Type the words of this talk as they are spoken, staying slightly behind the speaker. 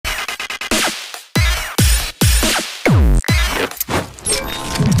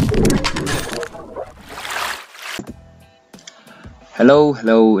hello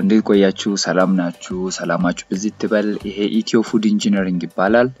እንዴት ቆያችሁ ሰላም ናችሁ ሰላማችሁ በዚህ ትበል ይሄ ኢትዮ ፉድ ኢንጂነሪንግ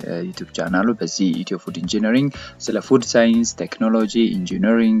ይባላል ዩቲዩብ ቻናሉ በዚህ ኢትዮ ፉድ ኢንጂነሪንግ ስለ ፉድ ሳይንስ ቴክኖሎጂ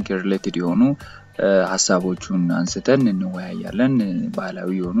ኢንጂነሪንግ ሪሌትድ የሆኑ ሐሳቦቹን አንስተን እንወያያለን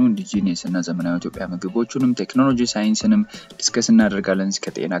ባህላዊ የሆኑ ኢንዲጂነስ እና ዘመናዊ ኢትዮጵያ ምግቦችንም ቴክኖሎጂ ሳይንስንም ዲስከስ እናደርጋለን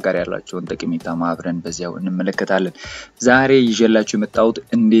እስከ ጤና ጋር ያላቸውን ጠቀሜታ ማብረን በዚያው እንመለከታለን ዛሬ ይዤላችሁ የመጣሁት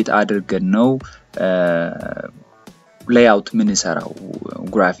እንዴት አድርገን ነው layout ምንሰራው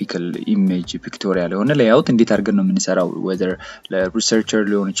graphical image pictorial የሆነ layout እንዴት አድርገን ነው ምንሰራው whether researcher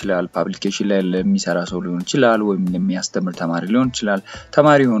ሊሆን ይችላል publication ላይ ለሚሰራ ሰው ሊሆን ይችላል ወይም ለሚያስተምር ተማሪ ሊሆን ይችላል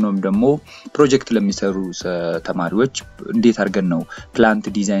ተማሪ ሆኖም ደግሞ ፕሮጀክት ለሚሰሩ ተማሪዎች እንዴት አድርገን ነው plant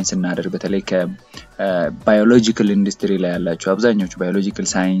design ስናደርግ በተለይ biological industry ላይ ያላችሁ አብዛኞቹ biological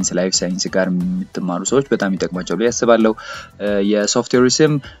science life science ጋር የምትማሩ ሰዎች በጣም ይጠቅማቸው ብዬ አስባለሁ የሶፍትዌር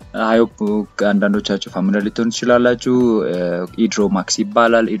ስም I hope አንዳንዶቻችሁ ፋሚሊያር ልትሆኑ ትችላላችሁ Edraw Max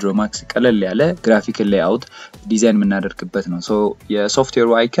ይባላል Edraw Max ቀለል ያለ graphical layout ዲዛይን የምናደርግበት ነው ሶ የሶፍትዌሩ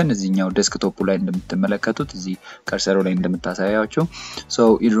አይከን እዚህኛው ዴስክቶፑ ላይ እንደምትመለከቱት እዚህ ከርሰሩ ላይ እንደምታሳያችሁ ሶ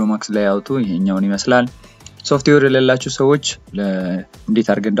Edraw Max layout ይሄኛውን ይመስላል ሶፍትዌር ለላችሁ ሰዎች እንዴት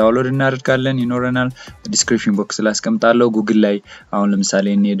አድርገን ዳውንሎድ እናደርጋለን ይኖረናል ዲስክሪፕሽን ቦክስ ላይ አስቀምጣለሁ ጉግል ላይ አሁን ለምሳሌ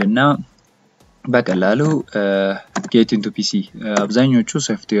እንሄድና በቀላሉ get into PC አብዛኞቹ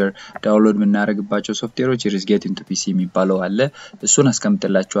ሶፍትዌር ዳውንሎድ የምናደርግባቸው ሶፍትዌሮች get into PC የሚባለው አለ እሱን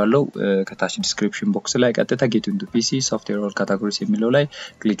አስቀምጥላችኋለሁ ከታች ዲስክሪፕሽን ቦክስ ላይ ቀጥታ get into PC ሶፍትዌር ኦል ካታጎሪስ የሚለው ላይ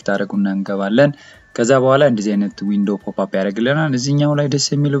ክሊክ ታደርጉና እንገባለን ከዛ በኋላ እንደዚህ አይነት ዊንዶው ፖፕ አፕ ያደርግልናል እዚህኛው ላይ ደስ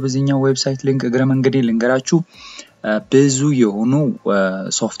የሚለው በዚህኛው ዌብሳይት ሊንክ እግረ መንገዴ ልንገራችሁ ብዙ የሆኑ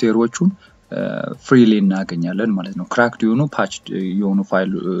ሶፍትዌሮቹን freely እናገኛለን ማለት ነው cracked የሆኑ patched የሆኑ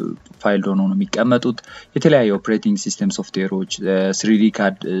ፋይል ሆኖ ነው የሚቀመጡት የተለያየ ኦፕሬቲንግ ሲስተም ሶፍትዌሮች 3D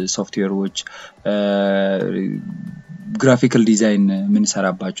CAD ሶፍትዌሮች graphical design ምን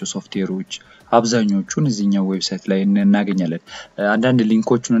ሰራባቸው ሶፍትዌሮች አብዛኞቹን እዚህኛው ዌብሳይት ላይ እናገኛለን አንዳንድ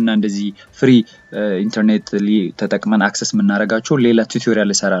ሊንኮቹንና እንደዚህ ፍሪ ኢንተርኔት ተጠቅመን አክሰስ ምናረጋቸው ሌላ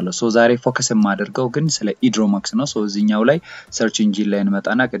ቱቶሪያል እሰራለሁ ሶ ዛሬ ፎከስ የማደርገው ግን ስለ Edraw Max ነው ሶ እዚህኛው ላይ ሰርች ኢንጂን ላይ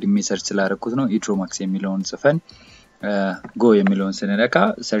እንመጣና ቀድሜ ሰርች ስላደረኩት ነው Edraw Max የሚለውን ጽፈን go የሚለውን ስንነካ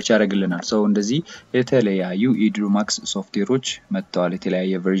ሰርች ያደርግልናል ሶ እንደዚህ የተለያዩ Edraw Max ሶፍትዌሮች መጥተዋል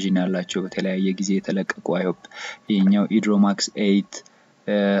የተለያየ ቨርዥን ያላቸው በተለያየ ጊዜ የተለቀቁ I hope ይሄኛው Edraw Max 8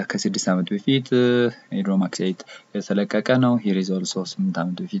 ከ6 አመት በፊት Edraw Max 8 የተለቀቀ ነው here is also 8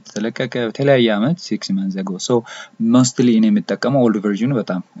 አመት በፊት የተለቀቀ በተለያየ አመት 6 months ago so mostly እኔ የምጠቀመው old version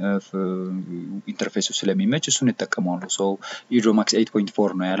በጣም ኢንተርፌሱ ስለሚመች እሱን እጠቀማለሁ so Edraw Max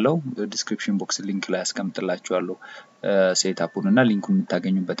 8.4 ነው ያለው ዲስክሪፕሽን ቦክስ ሊንክ ላይ አስቀምጥላችኋለሁ ሴትአፑን እና ሊንኩን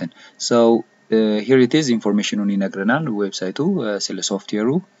የምታገኙበትን so here it is information on ይነግረናል ዌብሳይቱ ስለ ሶፍትዌሩ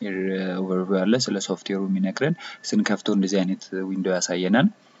ኦቨርቪው አለ ስለ ሶፍትዌሩ የሚነግረን ስንከፍተው እንደዚህ አይነት ዊንዶው ያሳየናል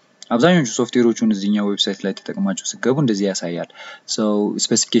አብዛኞቹ ሶፍትዌሮቹን እዚህኛው ዌብሳይት ላይ ተጠቅማችሁ ሲገቡ እንደዚህ ያሳያል so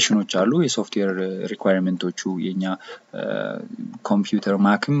ስፔሲፊኬሽኖች አሉ የሶፍትዌር ሪኳየርመንቶቹ የኛ ኮምፒውተር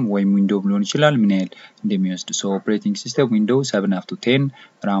ማክም ወይም ዊንዶው ሊሆን ይችላል ምን ያህል እንደሚወስድ so ኦፕሬቲንግ ሲስተም ዊንዶው 7 up to 10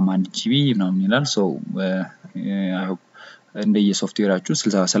 RAM 1 GB ምናምን ይላል so I hope እንደየ ሶፍትዌራችሁ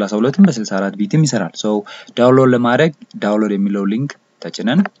 32 በ64 ቢትም ይሰራል so ዳውንሎድ ለማድረግ ዳውንሎድ የሚለው ሊንክ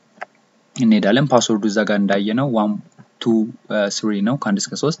ተጭነን እንሄዳለን ፓስወርዱ እዛ ጋር እንዳየነው 1 2 3 ነው ከአንድ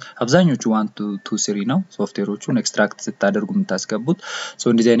እስከ 3 አብዛኞቹ 1 2 3 ነው ሶፍትዌሮቹን ኤክስትራክት ስታደርጉ የምታስገቡት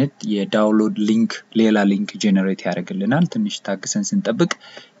so እንደዚህ አይነት የዳውንሎድ ሊንክ ሌላ ሊንክ ጄነሬት ያደርግልናል ትንሽ ታግሰን ስንጠብቅ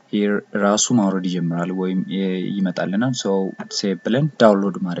here ራሱ ማውረድ ይጀምራል ወይም ይመጣልናል so ሴቭ ብለን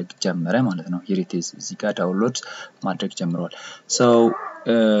ዳውንሎድ ማድረግ ጀመረ ማለት ነው here it is እዚህ ጋር ዳውንሎድ ማድረግ ጀምሯል so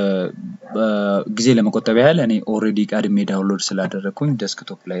ጊዜ ለመቆጠብ ያህል እኔ ኦሬዲ ቀድሜ ዳውንሎድ ስላደረኩኝ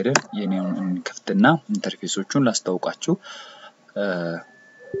ዴስክቶፕ ላይ አይደል የኔውን እንከፍትና ኢንተርፌሶቹን ላስተዋውቃችሁ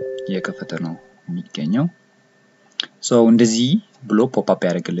የከፈተ ነው የሚገኘው so እንደዚህ ብሎ ፖፕ አፕ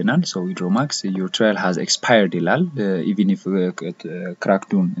ያደርግልናል so Edraw Max your trial has expired ይላል even if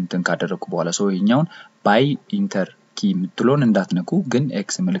cracked እንትን ካደረኩ በኋላ so ይሄኛውን by enter key ምትሎን እንዳትነኩ ግን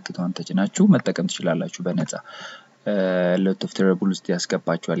x ምልክቷን ተጭናችሁ መጠቀም ትችላላችሁ በነፃ lot of terrible ውስጥ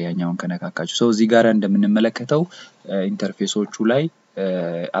ያስገባችኋል ያኛውን ከነካካችሁ so እዚህ ጋር እንደምንመለከተው ኢንተርፌሶቹ ላይ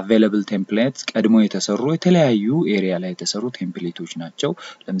available templates ቀድሞ የተሰሩ የተለያዩ ኤሪያ ላይ የተሰሩ ቴምፕሌቶች ናቸው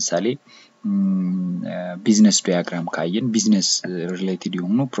ለምሳሌ ቢዝነስ ዲያግራም ካየን ቢዝነስ ሪሌትድ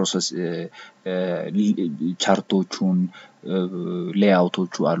የሆኑ ፕሮሰስ ቻርቶቹን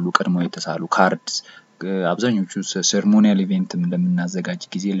ሌአውቶቹ አሉ ቀድሞ የተሳሉ ካርድስ አብዛኞቹ ሴሬሞኒያል ኢቨንትም ለምናዘጋጅ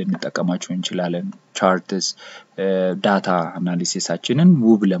ጊዜ ልንጠቀማቸው እንችላለን ቻርትስ ዳታ አናሊሲሳችንን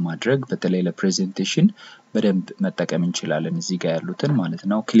ውብ ለማድረግ በተለይ ለፕሬዘንቴሽን በደንብ መጠቀም እንችላለን እዚህ ጋር ያሉትን ማለት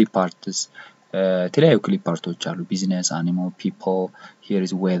ነው ክሊፕ አርትስ የተለያዩ ክሊፕ ፓርቶች አሉ ቢዝነስ አኒማል ፒፕል here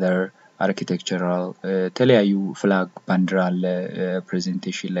is weather architectural የተለያዩ ፍላግ ባንዲራ አለ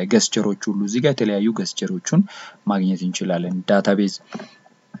ፕሬዘንቴሽን ላይ ገስቸሮች ሁሉ እዚህ ጋር የተለያዩ ገስቸሮችን ማግኘት እንችላለን ዳታቤዝ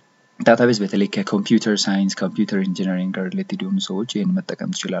በተለይ ከኮምፒውተር ሳይንስ ኮምፒውተር ኢንጂነሪንግ ጋር ሪሌትድ የሆኑ ሰዎች ይሄን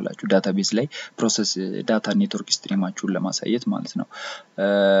መጠቀም ትችላላችሁ ዳታቤዝ ላይ ፕሮሰስ ዳታ ኔትወርክ ስትሪማችሁን ለማሳየት ማለት ነው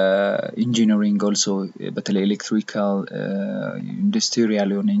ኢንጂነሪንግ also በተለይ ኤሌክትሪካል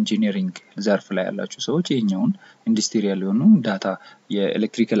ኢንዱስትሪያል የሆነ ኢንጂነሪንግ ዘርፍ ላይ ያላችሁ ሰዎች ይሄኛውን ኢንዱስትሪያል የሆኑ ዳታ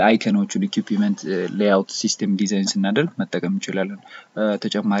የኤሌክትሪካል አይኮኖችን ኢኩዊፕመንት ሌአውት ሲስተም ዲዛይን ስናደርግ መጠቀም እንችላለን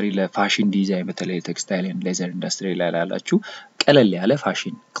ተጨማሪ ለፋሽን ዲዛይን በተለይ ቴክስታይል ኤንድ ሌዘር ኢንዱስትሪ ላይ ያላችሁ ቀለል ያለ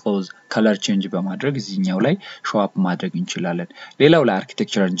ፋሽን ክሎዝ ከለር ቼንጅ በማድረግ እዚህኛው ላይ ሾው አፕ ማድረግ እንችላለን ሌላው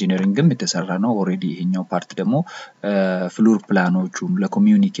ለአርኪቴክቸር ኢንጂነሪንግም የተሰራ ነው ኦሬዲ ይሄኛው ፓርት ደግሞ ፍሎር ፕላኖቹም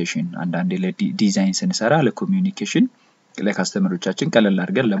ለኮሚዩኒኬሽን አንዳንዴ ለዲዛይን ስንሰራ ለኮሚዩኒኬሽን ለካስተመሮቻችን ቀለል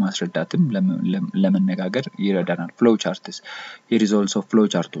አድርገን ለማስረዳትም ለመነጋገር ይረዳናል ፍሎው ቻርትስ here is also flow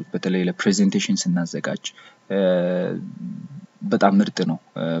charts በተለይ ለፕሬዘንቴሽን ስናዘጋጅ በጣም ምርጥ ነው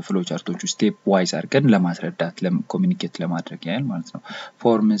ፍሎው ቻርቶቹ ስቴፕ ዋይዝ አድርገን ለማስረዳት ለኮሚኒኬት ለማድረግ ያህል ማለት ነው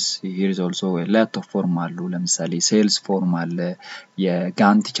ፎርምስ here is also a lot of form አሉ ለምሳሌ ሴልስ ፎርም አለ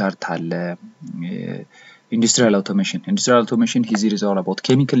የጋንት ቻርት አለ industrial automation here is all about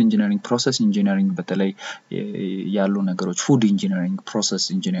chemical engineering process engineering በተለይ ያሉ ነገሮች food engineering process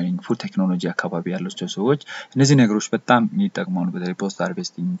engineering food technology አካባቢ ያሉት ሰዎች እነዚህ ነገሮች በጣም ይጠቅማሉ በተለይ post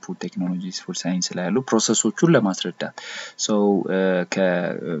harvesting food technologies food science ላይ ያሉ ፕሮሰሶቹን ለማስረዳት so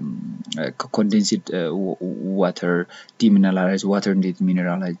condensed water demineralized water እንዴት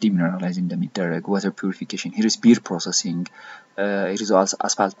demineralize እንደሚደረግ water purification here is beer processing it is also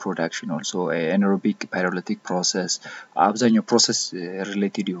asphalt production also anaerobic pyrolytic process አብዛኛው process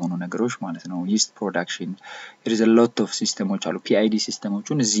related የሆኑ ነገሮች ማለት ነው yeast production it is a lot of systems አሉ PID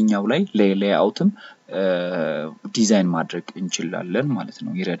ሲስተሞችን እዚህኛው ላይ ሌአውትም ዲዛይን ማድረግ እንችላለን ማለት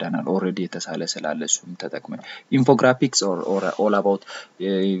ነው ይረዳናል ኦሬዲ የተሳለ ስላለ እሱን ተጠቅመን infographics or all about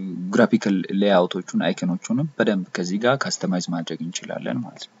graphical layoutoቹን አይኮኖቹንም በደንብ ከዚህ ጋር ካስተማይዝ ማድረግ እንችላለን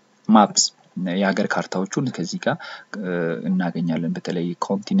ማለት ነው maps የሀገር ካርታዎቹን ከዚህ ጋር እናገኛለን በተለይ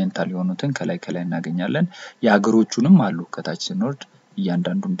ኮንቲኔንታል የሆኑትን ከላይ እናገኛለን የሀገሮቹንም አሉ ከታች ስንወርድ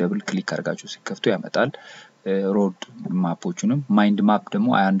እያንዳንዱን ደብል ክሊክ አድርጋችሁ ሲከፍቱ ያመጣል ሮድ ማፖቹንም ማይንድ ማፕ ደግሞ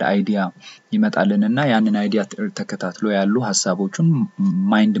አንድ አይዲያ ይመጣልንና ያንን አይዲያ ተከታትሎ ያሉ ሐሳቦቹን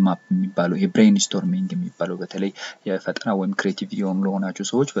ማይንድ ማፕ የሚባለው የብሬንስቶርሚንግ የሚባለው በተለይ የፈጠራ ወይም ክሬቲቪቲ ለሆናችሁ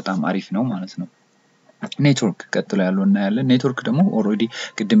ሰዎች በጣም አሪፍ ነው ማለት ነው ኔትወርክ ቀጥሎ ያለው እና ያለ ኔትወርክ ደግሞ ኦሬዲ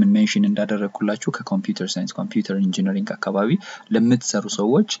ቅድም ሜንሽን እንዳደረኩላችሁ ከኮምፒውተር ሳይንስ ኮምፒውተር ኢንጂነሪንግ አካባቢ ለምትሰሩ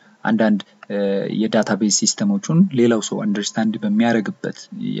ሰዎች አንዳንድ የዳታቤዝ ሲስተሞቹን ሌላው ሰው አንደርስታንድ በሚያደርግበት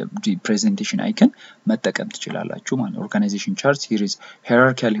የፕሬዘንቴሽን አይከን መጠቀም ትችላላችሁ ማለት ነው ኦርጋናይዜሽን ቻርት here is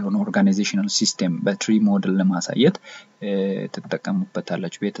hierarchical የሆነ ኦርጋናይዜሽናል ሲስተም በትሪ ሞዴል ለማሳየት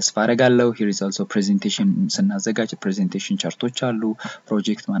ተጠቀሙበታላችሁ በተስፋ አደርጋለሁ here is also presentation ስናዘጋጅ presentation ቻርቶች አሉ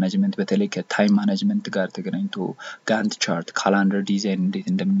ፕሮጀክት ማኔጅመንት በተለይ ከታይም ማኔጅመንት ጋር ተገናኝቶ ጋንት ቻርት ካላንደር ዲዛይን እንዴት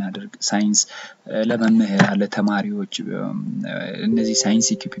እንደምናደርግ ሳይንስ ለመምህራን ለተማሪዎች እነዚህ ሳይንስ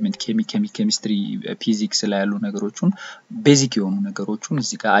ኢኩዊፕመንት ኬሚስትሪ ፊዚክስ ላይ ያሉ ነገሮችን ቤዚክ የሆኑ ነገሮችን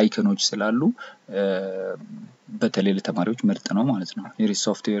እዚህ ጋር አይኮኖች ስላሉ በተለይ ለተማሪዎች ምርጥ ነው ማለት ነው here is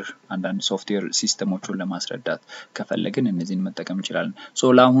software አንዳንድ ሶፍትዌር ሲስተሞችን ለማስረዳት ከፈለግን እነዚህን መጠቀም እንችላለን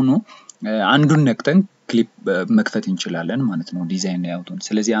ሶ ለአሁኑ አንዱን ነክተን ክሊፕ መክፈት እንችላለን ማለት ነው ዲዛይን ሌአውቱን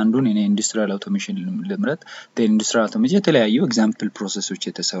ስለዚህ አንዱን እኔ ኢንዱስትሪያል አውቶሜሽን ልምረጥ ኢንዱስትሪያል አውቶሜሽን የተለያዩ ኤግዛምፕል ፕሮሰሶች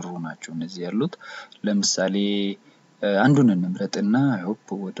የተሰሩ ናቸው እነዚህ ያሉት ለምሳሌ አንዱን እንምረጥና ሆፕ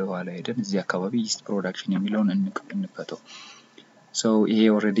ወደ ኋላ ሄደን እዚህ አካባቢ yeast production የሚለውን እንፈተው so ይሄ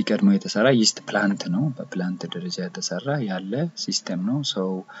ኦሬዲ ቀድሞ የተሰራ yeast plant ነው በፕላንት ደረጃ የተሰራ ያለ ሲስተም ነው so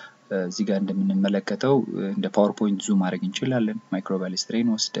እዚህ ጋር እንደምንመለከተው እንደ ፓወርፖይንት ዙም ማድረግ እንችላለን ማይክሮባይል ስትሬን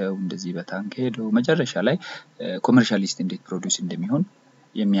ወስደው እንደዚህ በታንክ ሄደው መጨረሻ ላይ ኮመርሻል yeast እንዴት ፕሮዲዩስ እንደሚሆን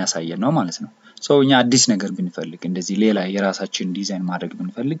የሚያሳየን ነው ማለት ነው so እኛ አዲስ ነገር ብንፈልግ እንደዚህ ሌላ የራሳችን ዲዛይን ማድረግ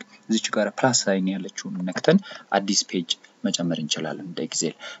ብንፈልግ እዚች ጋር ፕላስ ሳይን ያለችውን ነክተን አዲስ ፔጅ መጨመር እንችላለን እንደ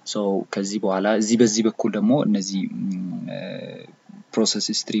ኤክሴል so ከዚህ በኋላ በዚህ በኩል ደግሞ እነዚህ ፕሮሰስ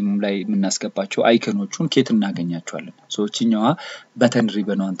ስትሪም ላይ የምናስገባቸው አይኮኖቹን ኬት እናገኛቸዋለን so እቺኛዋ በተን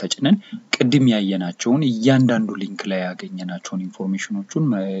ሪበኗን ተጭነን ቅድም ያየናቸውን እያንዳንዱ ሊንክ ላይ ያገኘናቸውን ኢንፎርሜሽኖቹን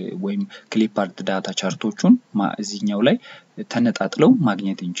ወይም ክሊፕ አርት ዳታ ቻርቶቹን እዚህኛው ላይ ተነጣጥለው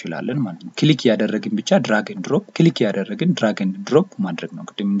ማግኘት እንችላለን ማለት ነው ክሊክ ያደረግን ብቻ ድራግ ኤንድ ድሮፕ ክሊክ ያደረግን ድራግ ኤንድ ድሮፕ ማድረግ ነው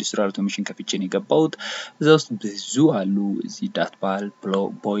ቅድም ኢንዱስትሪያል አውቶሜሽን ከፍቼን የገባሁት እዛውስ ብዙ አሉ እዚህ ዳት ባል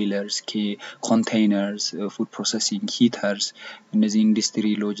ቦይለርስ ኮንቴይነርስ ፉድ ፕሮሰሲንግ ሂተርስ እነዚህ ኢንዱስትሪ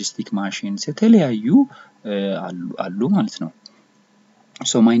ሎጂስቲክ ማሽንስ የተለያዩ አሉ ማለት ነው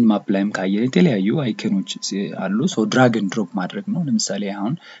ሶ ማይንድ ማፕ ላይም ካየን የተለያዩ አይኮኖች አሉ ሶ ድራግ ኤንድ ድሮፕ ማድረግ ነው ለምሳሌ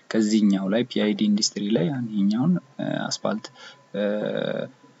አሁን ከዚህኛው ላይ PID ኢንዱስትሪ ላይ አንኛውን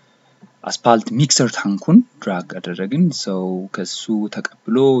አስፓልት ሚክሰር ታንኩን ድራግ አደረግን ሰው ከሱ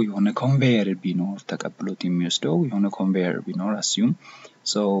ተቀብሎ የሆነ ኮንቬየር ቢኖር ተቀብሎት የሚወስደው የሆነ ኮንቬየር ቢኖር assume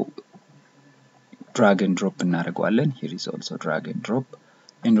so drag and drop እናደርገዋለን here is also drag and drop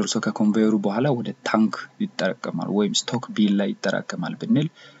and also ከኮንቬየሩ በኋላ ወደ ታንክ ይጠራቀማል ወይም ስቶክ ቢል ላይ ይጠራቀማል ብንል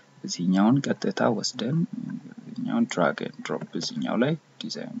እዚህኛውን ቀጥታ ወስደን እኛውን drag and drop እዚህኛው ላይ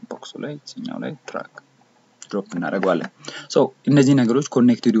ዲዛይን ቦክሱ ላይ እዚህኛው ላይ drag drop እናደርገዋለን so እነዚህ ነገሮች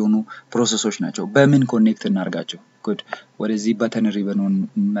ኮኔክትድ የሆኑ ፕሮሰሶች ናቸው በምን ኮኔክት እናርጋቸው good ወደዚህ በተን ሪበኑን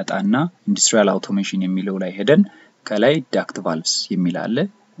መጣና ኢንዱስትሪያል አውቶሜሽን የሚለው ላይ ሄደን ከላይ ዳክት ቫልቭስ የሚል አለ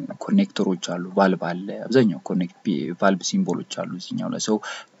ኮኔክተሮች አሉ ቫልቭ አለ አብዛኛው ኮኔክት ቫልቭ ሲምቦሎች አሉ እዚህኛው ላይ so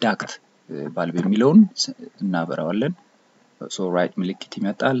ዳክት ቫልቭ የሚለውን እናበራዋለን so ራይት ምልክት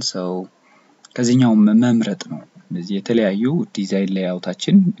ይመጣል so ከዚህኛው መምረጥ ነው እንደዚህ የተለያዩ ዲዛይን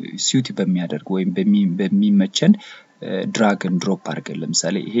ሌአውታችን ሱት በሚያደርግ ወይም በሚመቸን ድራግ ኤንድ ድሮፕ አድርገን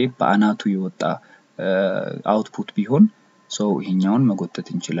ለምሳሌ ይሄ በአናቱ የወጣ አውትፑት ቢሆን so ይሄኛውን መጎተት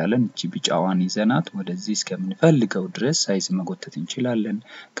እንችላለን እቺ ቢጫዋን ይዘናት ወደዚህ እስከምንፈልገው ድረስ ሳይዝ መጎተት እንችላለን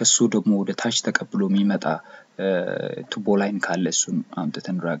ከሱ ደግሞ ወደ ታች ተቀብሎ የሚመጣ ቱቦ ላይን ካለ እሱን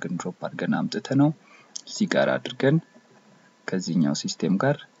አምጥተን ድራግ ኤንድ ድሮፕ አድርገን አምጥተነው እዚህ ጋር አድርገን ከዚህኛው ሲስተም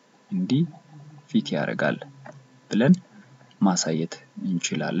ጋር እንዲ ፊት ያደርጋል ብለን ማሳየት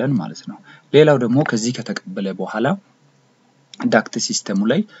እንችላለን ማለት ነው ሌላው ደግሞ ከዚህ ከተቀበለ በኋላ ዳክት ሲስተሙ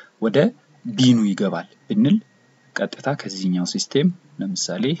ላይ ወደ ቢኑ ይገባል ብንል ቀጥታ ከዚህኛው ሲስተም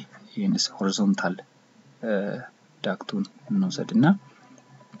ለምሳሌ ይሄንስ ሆሪዞንታል ዳክቱን እንወስድና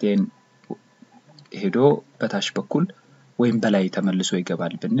then ሄዶ በታች በኩል ወይም በላይ ተመልሶ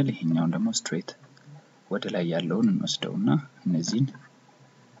ይገባል ብንል ይሄኛውን ደግሞ ስትሬት ወደ ላይ ያለውን እንወስደውና እነዚህን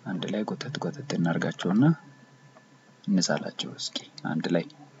አንድ ላይ ጎተት እናርጋቸውና እንሳላቸው እስኪ አንድ ላይ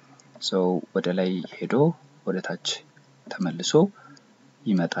so ወደ ላይ ሄዶ ወደ ታች ተመልሶ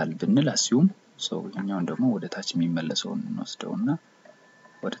ይመጣል ብንል assume so ይሄኛውን ደግሞ ወደ ታች የሚመለሰውን እንወስደውና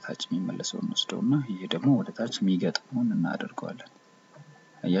ወደ ታች የሚመለሰውን እንወስደውና ይሄ ደግሞ ወደ ታች የሚገጥመውን እናደርገዋለን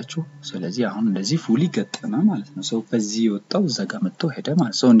አያችሁ ስለዚህ አሁን እንደዚህ ፉሊ ገጠመ ማለት ነው so በዚህ ወጣው ዘጋ መጥቶ ሄደ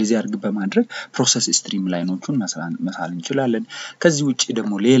ማለት so እንደዚህ አድርግ በማድረግ ፕሮሰስ ስትሪም ላይኖቹን መሳል እንችላለን ከዚህ ውጪ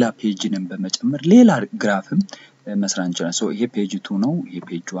ደግሞ ሌላ ፔጅንም በመጨመር ሌላ ግራፍም መስራት እንችላለን so ይሄ ፔጅ 2 ነው ይሄ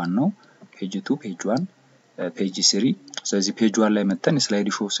ፔጅ 1 ነው ፔጅ 2 ፔጅ 1 ፔጅ 3 ስለዚህ ፔጅ 1 ላይ መተን ስላይድ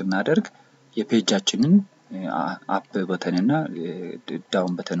ሾው ስናደርግ የፔጃችንን አፕ በተንና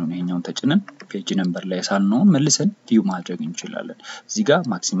ዳውን በተኑን ይሄኛውን ተጭነን ፔጅ ነምበር ላይ ሳልነው መልሰን ቪው ማድረግ እንችላለን እዚህ ጋር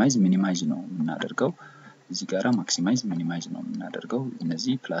ማክሲማይዝ ሚኒማይዝ ነው እናደርገው እዚህ ጋራ ማክሲማይዝ ሚኒማይዝ ነው እናደርገው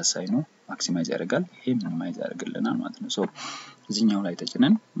እነዚህ ፕላስ ሳይኑ ማክሲማይዝ ያደርጋል ይሄ ሚኒማይዝ ያደርግልናል ማለት ነው ሶ እዚህኛው ላይ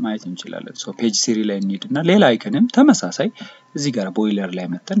ተጭነን ማየት እንችላለን ሶ ፔጅ 3 ላይ እንሄድና ሌላ አይከንም ተመሳሳይ እዚህ ጋር ቦይለር ላይ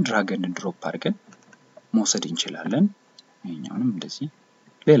መተን ድራግ ኤንድ ድሮፕ አድርገን መውሰድ እንችላለን ይሄኛውንም እንደዚህ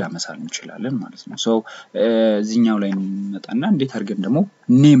ሌላ መሳል እንችላለን ማለት ነው ሶ እዚህኛው ላይ እንመጣና እንዴት አድርገን ደግሞ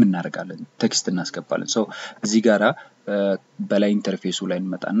ኔም እናደርጋለን ቴክስት እናስገባለን ሶ እዚህ ጋራ በላይ ኢንተርፌሱ ላይ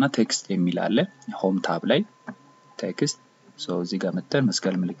እንመጣና ቴክስት የሚል አለ ሆም ታብ ላይ ቴክስት ሶ እዚህ ጋር መተን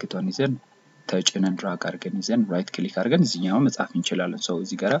መስቀል ምልክቷን ይዘን ተጭነን ድራግ አድርገን ይዘን ራይት ክሊክ አድርገን እዚህኛው መጻፍ እንችላለን ሶ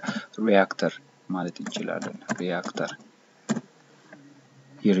እዚህ ጋራ ሪአክተር ማለት እንችላለን ሪአክተር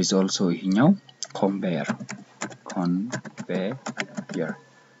here is also ይሄኛው conveyor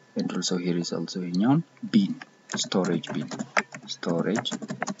and also here is also ይሄኛው bin storage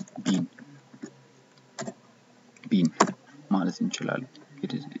bin ማለት እንችላለን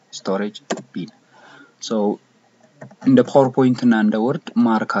it is storage bin so እንደ PowerPoint እና እንደ Word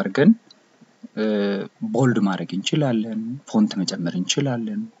ማርክ አድርገን ቦልድ ማድረግ እንችላለን ፎንት መጨመር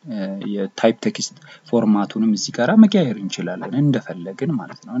እንችላለን የታይፕ ቴክስት ፎርማቱንም እዚህ ጋራ መቀየር እንችላለን እንደፈለግን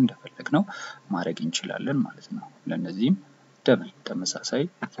ማለት ነው እንደፈለግነው ማድረግ እንችላለን ማለት ነው ለነዚህም ደብል ተመሳሳይ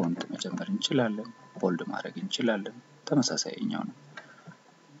ፎንት መጨመር እንችላለን ቦልድ ማድረግ እንችላለን ተመሳሳይኛው ነው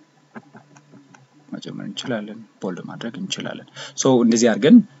መጨመር እንችላለን ቦልድ ማድረግ እንችላለን ሶ እንደዚህ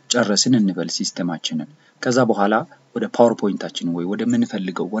አድርገን ጨረስን እንበል ሲስተማችንን ከዛ በኋላ ወደ ፓወርፖይንታችን ወይ ወደ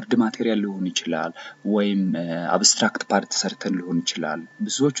ምንፈልገው ወርድ ማቴሪያል ሊሆን ይችላል ወይም አብስትራክት ፓርት ሰርተን ሊሆን ይችላል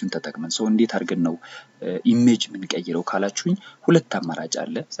ብዙዎችን ተጠቅመን ሶ እንዴት አድርገን ነው ኢሜጅ ምን ቀይረው ካላችሁኝ ሁለት አማራጭ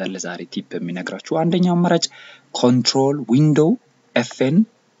አለ ዛሬ ቲፕ የሚነግራችሁ አንደኛው አማራጭ ኮንትሮል ዊንዶው FN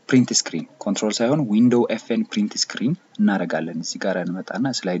ፕሪንት ስክሪን ኮንትሮል ሳይሆን ዊንዶው FN ፕሪንት ስክሪን እናረጋለን እዚህ ጋር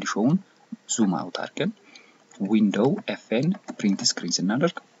እንመጣና ስላይድ ሾውን ዙም አውት አድርገን ዊንዶው FN ፕሪንት ስክሪን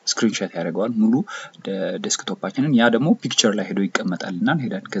ስናደርግ ስክሪንሾት ያደርገዋል ሙሉ ዴስክቶፓችንን ያ ደግሞ ፒክቸር ላይ ሄዶ ይቀመጣልና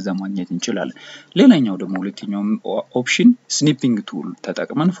ሄደን ከዛ ማግኘት እንችላለን ሌላኛው ደግሞ ሁለተኛው ኦፕሽን ስኒፒንግ ቱል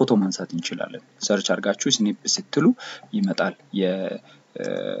ተጠቅመን ፎቶ ማንሳት እንችላለን ሰርች አድርጋችሁ ስኒፕ ስትሉ ይመጣል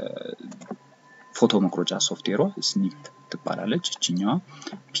የፎቶ መቅረጫ ሶፍትዌሯ ስኒፕ ትባላለች እቺኛዋ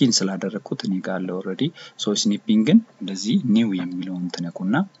ፒን ስላደረኩት እኔ ጋር አለ ኦሬዲ ሶ ስኒፒንግን እንደዚህ ኒው የሚለውን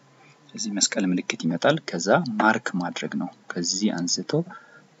ተነኩና እዚህ መስቀል ምልክት ይመጣል ከዛ ማርክ ማድረግ ነው ከዚህ አንስቶ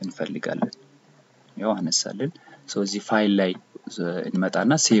እንፈልጋለን ያው አነሳለን ሶ እዚህ ፋይል ላይ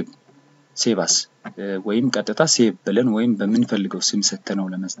እንመጣና ሴቭ አስ ወይም ቀጥታ ሴቭ ብለን ወይም በመንፈልገው ስም ሰተነው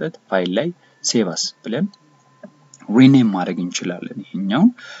ለመስጠት ፋይል ላይ ሴቭ አስ ብለን ሪኔም ማድረግ እንችላለን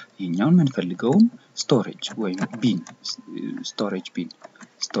ይሄኛውን መንፈልገውን ስቶሬጅ ወይም ቢን ስቶሬጅ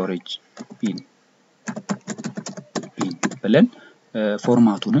ቢን ብለን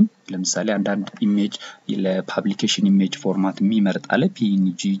ፎርማቱንም ለምሳሌ አንዳንድ ኢሜጅ ለፐብሊኬሽን ኢሜጅ ፎርማት የሚመርጥ አለ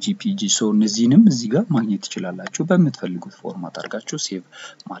PNG JPEG ሶ እነዚህንም እዚህ ጋር ማግኘት ትችላላችሁ በመትፈልጉት ፎርማት አድርጋችሁ ሴቭ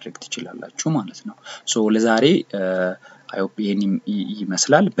ማድረግ ትችላላችሁ ማለት ነው ሶ ለዛሬ አይሆፕ ይሄን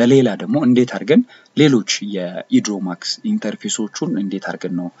ይመስላል በሌላ ደግሞ እንዴት አድርገን ሌሎች የኤድሮ ማክስ ኢንተርፌሶቹን እንዴት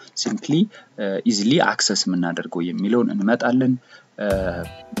አድርገን ነው ሲምፕሊ ኢዚሊ አክሰስ የምናደርገው የሚለውን እንመጣለን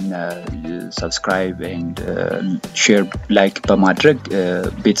subscribe and share like በማድረግ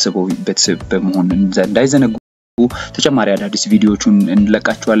ቤተሰብ በመሆን እንዳይዘነጉ ተጨማሪ አዳዲስ ቪዲዮዎችን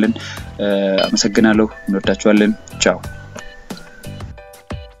እንለቃችኋለን አመሰግናለሁ እንወዳችኋለን ቻው